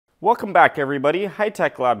Welcome back everybody, High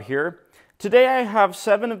Tech Lab here. Today I have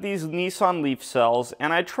 7 of these Nissan Leaf cells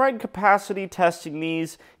and I tried capacity testing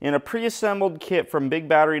these in a pre-assembled kit from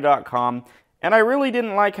BigBattery.com and I really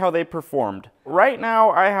didn't like how they performed. Right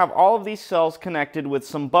now I have all of these cells connected with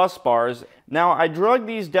some bus bars. Now I drug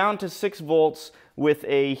these down to 6 volts with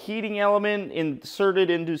a heating element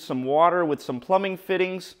inserted into some water with some plumbing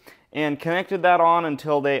fittings and connected that on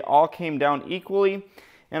until they all came down equally.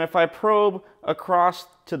 And if I probe across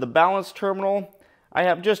to the balance terminal, I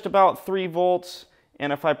have just about 3 volts.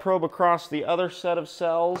 And if I probe across the other set of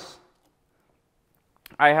cells,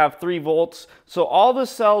 I have 3 volts. So all the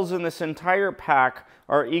cells in this entire pack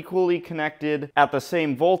are equally connected at the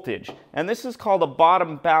same voltage. And this is called a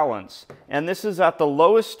bottom balance. And this is at the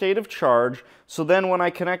lowest state of charge. So then when I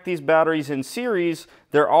connect these batteries in series,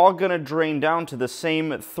 they're all going to drain down to the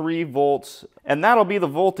same 3 volts. And that'll be the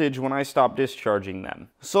voltage when I stop discharging them.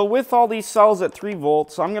 So with all these cells at 3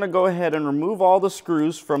 volts, I'm going to go ahead and remove all the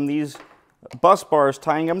screws from these bus bars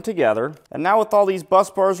tying them together. And now with all these bus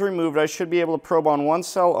bars removed, I should be able to probe on one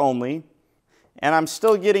cell only. And I'm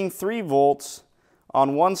still getting 3 volts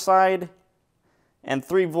on one side and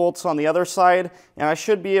 3 volts on the other side. And I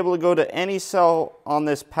should be able to go to any cell on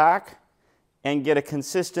this pack and get a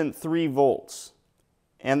consistent 3 volts.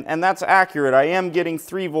 And that's accurate. I am getting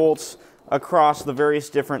 3 volts across the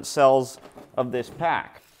various different cells of this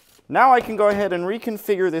pack. Now I can go ahead and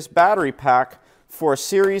reconfigure this battery pack for a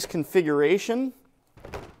series configuration.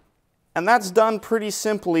 And that's done pretty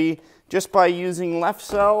simply just by using left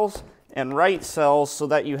cells and right cells so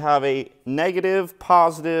that you have a negative,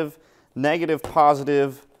 positive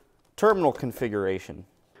terminal configuration.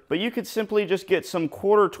 But you could simply just get some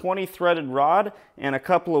 1/4 threaded rod and a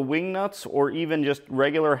couple of wing nuts or even just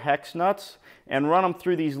regular hex nuts and run them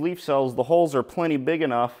through these leaf cells. The holes are plenty big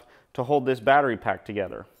enough to hold this battery pack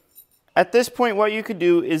together. At this point, what you could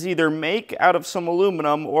do is either make out of some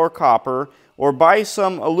aluminum or copper or buy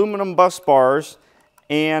some aluminum bus bars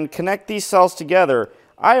and connect these cells together.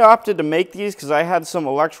 I opted to make these because I had some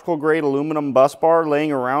electrical grade aluminum bus bar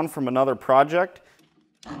laying around from another project.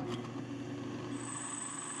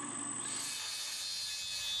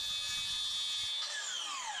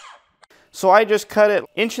 So I just cut it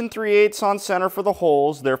 1 3/8 on center for the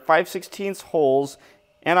holes. They're 5/16 holes,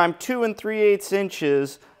 and I'm 2 3/8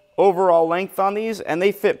 inches overall length on these, and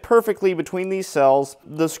they fit perfectly between these cells.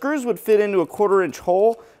 The screws would fit into a 1/4 inch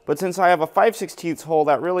hole, but since I have a 5/16 hole,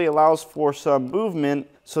 that really allows for some movement,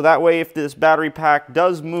 so that way if this battery pack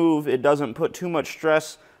does move, it doesn't put too much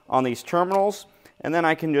stress on these terminals, and then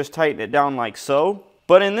I can just tighten it down like so.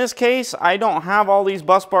 But in this case, I don't have all these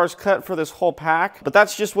bus bars cut for this whole pack, but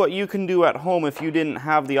that's just what you can do at home if you didn't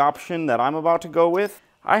have the option that I'm about to go with.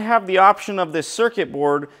 I have the option of this circuit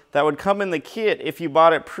board that would come in the kit if you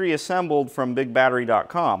bought it pre-assembled from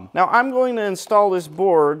BigBattery.com. Now I'm going to install this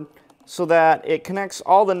board so that it connects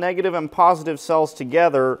all the negative and positive cells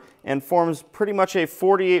together and forms pretty much a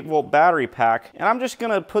 48 volt battery pack. And I'm just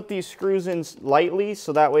going to put these screws in lightly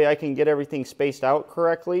so that way I can get everything spaced out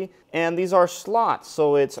correctly. And these are slots,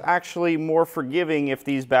 so it's actually more forgiving if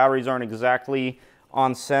these batteries aren't exactly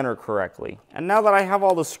on center correctly. And now that I have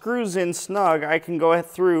all the screws in snug, I can go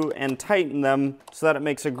through and tighten them so that it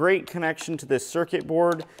makes a great connection to this circuit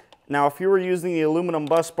board. Now if you were using the aluminum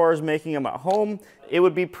bus bars making them at home, it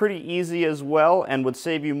would be pretty easy as well and would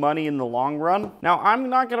save you money in the long run. Now I'm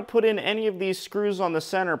not going to put in any of these screws on the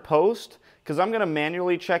center post because I'm going to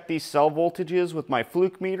manually check these cell voltages with my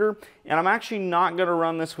fluke meter, and I'm actually not going to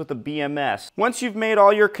run this with a BMS. Once you've made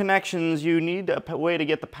all your connections, you need a way to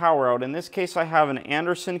get the power out. In this case I have an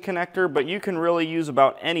Anderson connector, but you can really use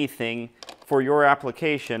about anything for your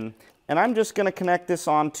application. And I'm just going to connect this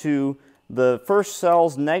onto the first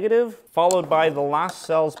cell's negative, followed by the last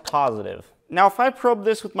cell's positive. Now if I probe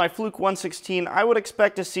this with my Fluke 116, I would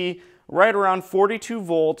expect to see right around 42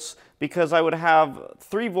 volts because I would have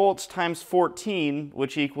 3 volts times 14,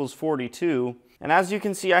 which equals 42. And as you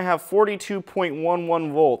can see, I have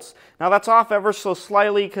 42.11 volts. Now that's off ever so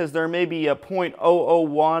slightly because there may be a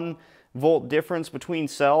 0.001 volt difference between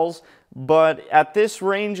cells, but at this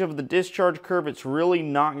range of the discharge curve, it's really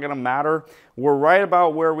not going to matter. We're right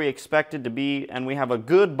about where we expected to be, and we have a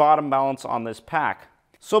good bottom balance on this pack.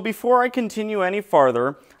 So before I continue any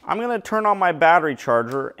farther, I'm going to turn on my battery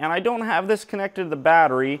charger, and I don't have this connected to the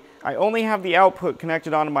battery. I only have the output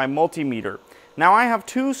connected onto my multimeter. Now I have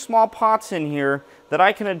 2 small pots in here that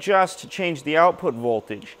I can adjust to change the output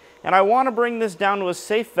voltage. And I want to bring this down to a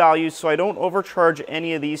safe value so I don't overcharge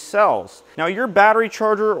any of these cells. Now your battery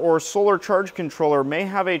charger or solar charge controller may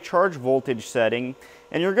have a charge voltage setting,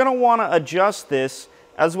 and you're going to want to adjust this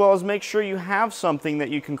as well as make sure you have something that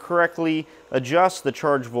you can correctly adjust the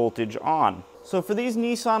charge voltage on. So for these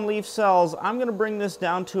Nissan Leaf cells, I'm going to bring this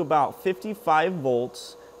down to about 55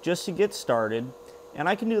 volts just to get started. And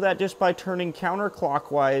I can do that just by turning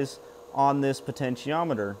counterclockwise on this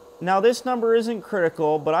potentiometer. Now this number isn't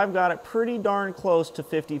critical, but I've got it pretty darn close to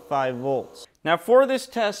 55 volts. Now for this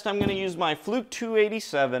test, I'm going to use my Fluke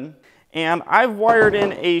 287, and I've wired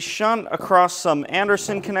in a shunt across some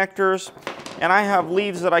Anderson connectors, and I have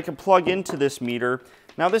leads that I can plug into this meter.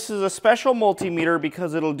 Now this is a special multimeter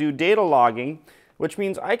because it'll do data logging, which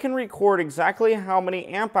means I can record exactly how many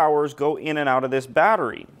amp hours go in and out of this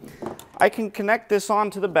battery. I can connect this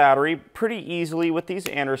onto the battery pretty easily with these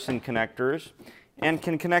Anderson connectors, and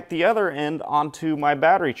can connect the other end onto my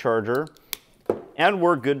battery charger, and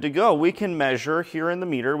we're good to go. We can measure here in the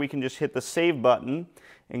meter. We can just hit the save button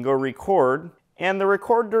and go record. And the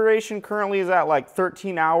record duration currently is at like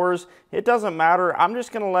 13 hours. It doesn't matter. I'm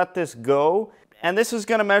just going to let this go. And this is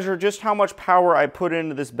going to measure just how much power I put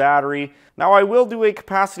into this battery. Now I will do a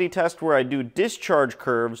capacity test where I do discharge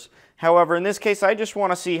curves. However, in this case, I just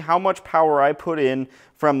want to see how much power I put in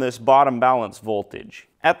from this bottom balance voltage.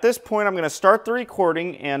 At this point, I'm going to start the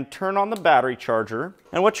recording and turn on the battery charger.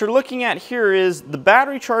 And what you're looking at here is the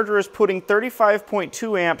battery charger is putting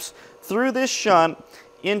 35.2 amps through this shunt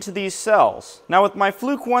into these cells. Now with my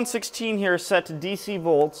Fluke 116 here set to DC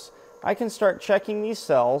volts, I can start checking these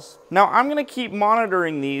cells. Now I'm going to keep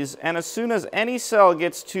monitoring these, and as soon as any cell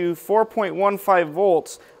gets to 4.15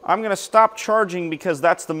 volts, I'm going to stop charging because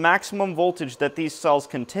that's the maximum voltage that these cells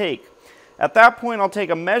can take. At that point, I'll take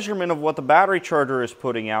a measurement of what the battery charger is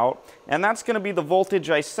putting out, and that's going to be the voltage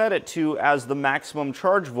I set it to as the maximum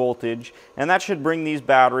charge voltage, and that should bring these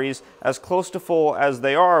batteries as close to full as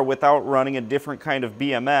they are without running a different kind of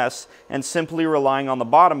BMS and simply relying on the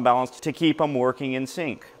bottom balance to keep them working in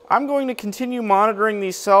sync. I'm going to continue monitoring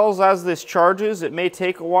these cells as this charges. It may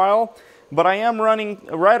take a while, but I am running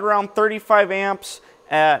right around 35 amps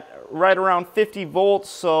at right around 50 volts,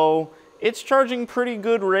 so it's charging pretty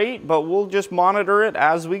good rate, but we'll just monitor it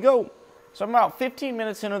as we go. So I'm about 15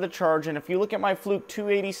 minutes into the charge, and if you look at my Fluke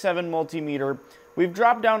 287 multimeter, we've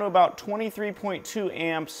dropped down to about 23.2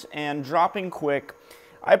 amps and dropping quick.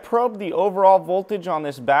 I probed the overall voltage on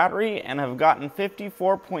this battery and have gotten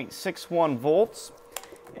 54.61 volts.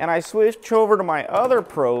 And I switch over to my other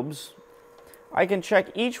probes. I can check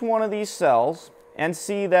each one of these cells and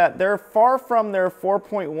see that they're far from their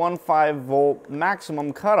 4.15 volt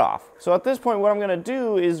maximum cutoff. So at this point, what I'm going to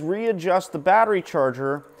do is readjust the battery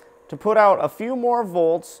charger to put out a few more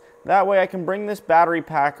volts. That way I can bring this battery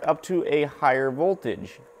pack up to a higher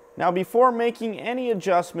voltage. Now before making any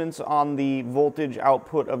adjustments on the voltage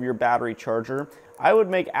output of your battery charger, I would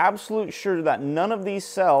make absolute sure that none of these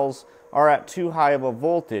cells are at too high of a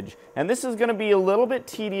voltage. And this is going to be a little bit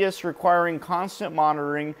tedious, requiring constant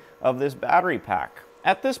monitoring of this battery pack.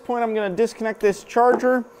 At this point, I'm going to disconnect this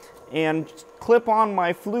charger and clip on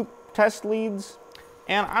my Fluke test leads.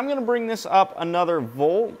 And I'm going to bring this up another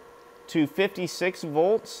volt to 56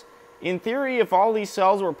 volts. In theory, if all these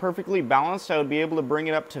cells were perfectly balanced, I would be able to bring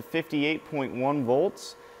it up to 58.1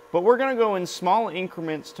 volts. But we're going to go in small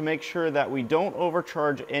increments to make sure that we don't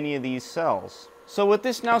overcharge any of these cells. So with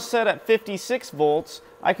this now set at 56 volts,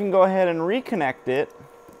 I can go ahead and reconnect it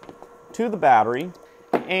to the battery,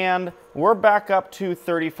 and we're back up to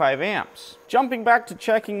 35 amps. Jumping back to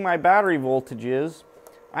checking my battery voltages,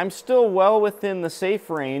 I'm still well within the safe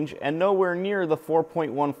range and nowhere near the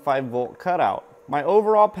 4.15 volt cutout. My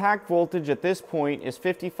overall pack voltage at this point is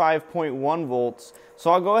 55.1 volts,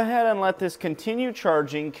 so I'll go ahead and let this continue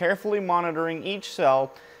charging, carefully monitoring each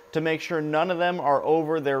cell to make sure none of them are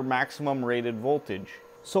over their maximum rated voltage.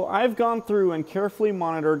 So I've gone through and carefully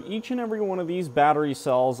monitored each and every one of these battery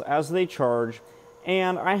cells as they charge,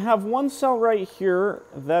 and I have one cell right here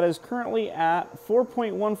that is currently at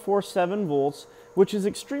 4.147 volts, which is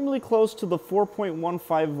extremely close to the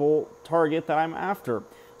 4.15 volt target that I'm after.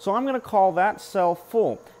 So I'm going to call that cell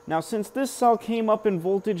full. Now since this cell came up in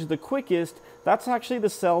voltage the quickest, that's actually the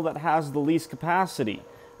cell that has the least capacity.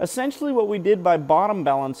 Essentially what we did by bottom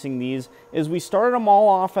balancing these is we started them all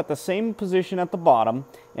off at the same position at the bottom,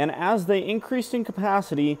 and as they increased in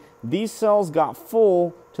capacity, these cells got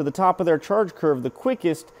full to the top of their charge curve the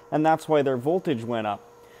quickest, and that's why their voltage went up.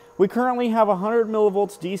 We currently have 100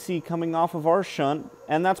 millivolts DC coming off of our shunt,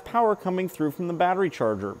 and that's power coming through from the battery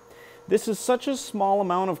charger. This is such a small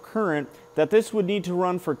amount of current that this would need to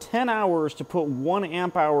run for 10 hours to put 1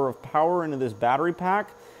 amp hour of power into this battery pack.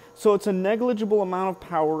 so it's a negligible amount of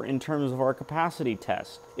power in terms of our capacity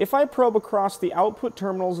test. If I probe across the output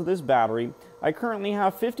terminals of this battery, I currently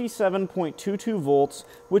have 57.22 volts,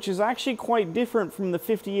 which is actually quite different from the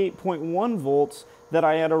 58.1 volts that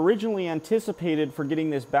I had originally anticipated for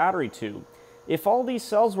getting this battery to. If all these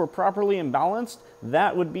cells were properly imbalanced,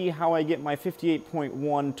 that would be how I get my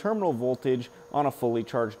 58.1 terminal voltage on a fully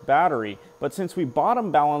charged battery. But since we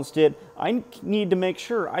bottom balanced it, I need to make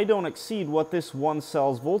sure I don't exceed what this one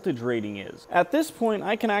cell's voltage rating is. At this point,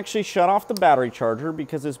 I can actually shut off the battery charger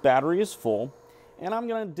because this battery is full, and I'm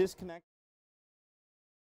going to disconnect.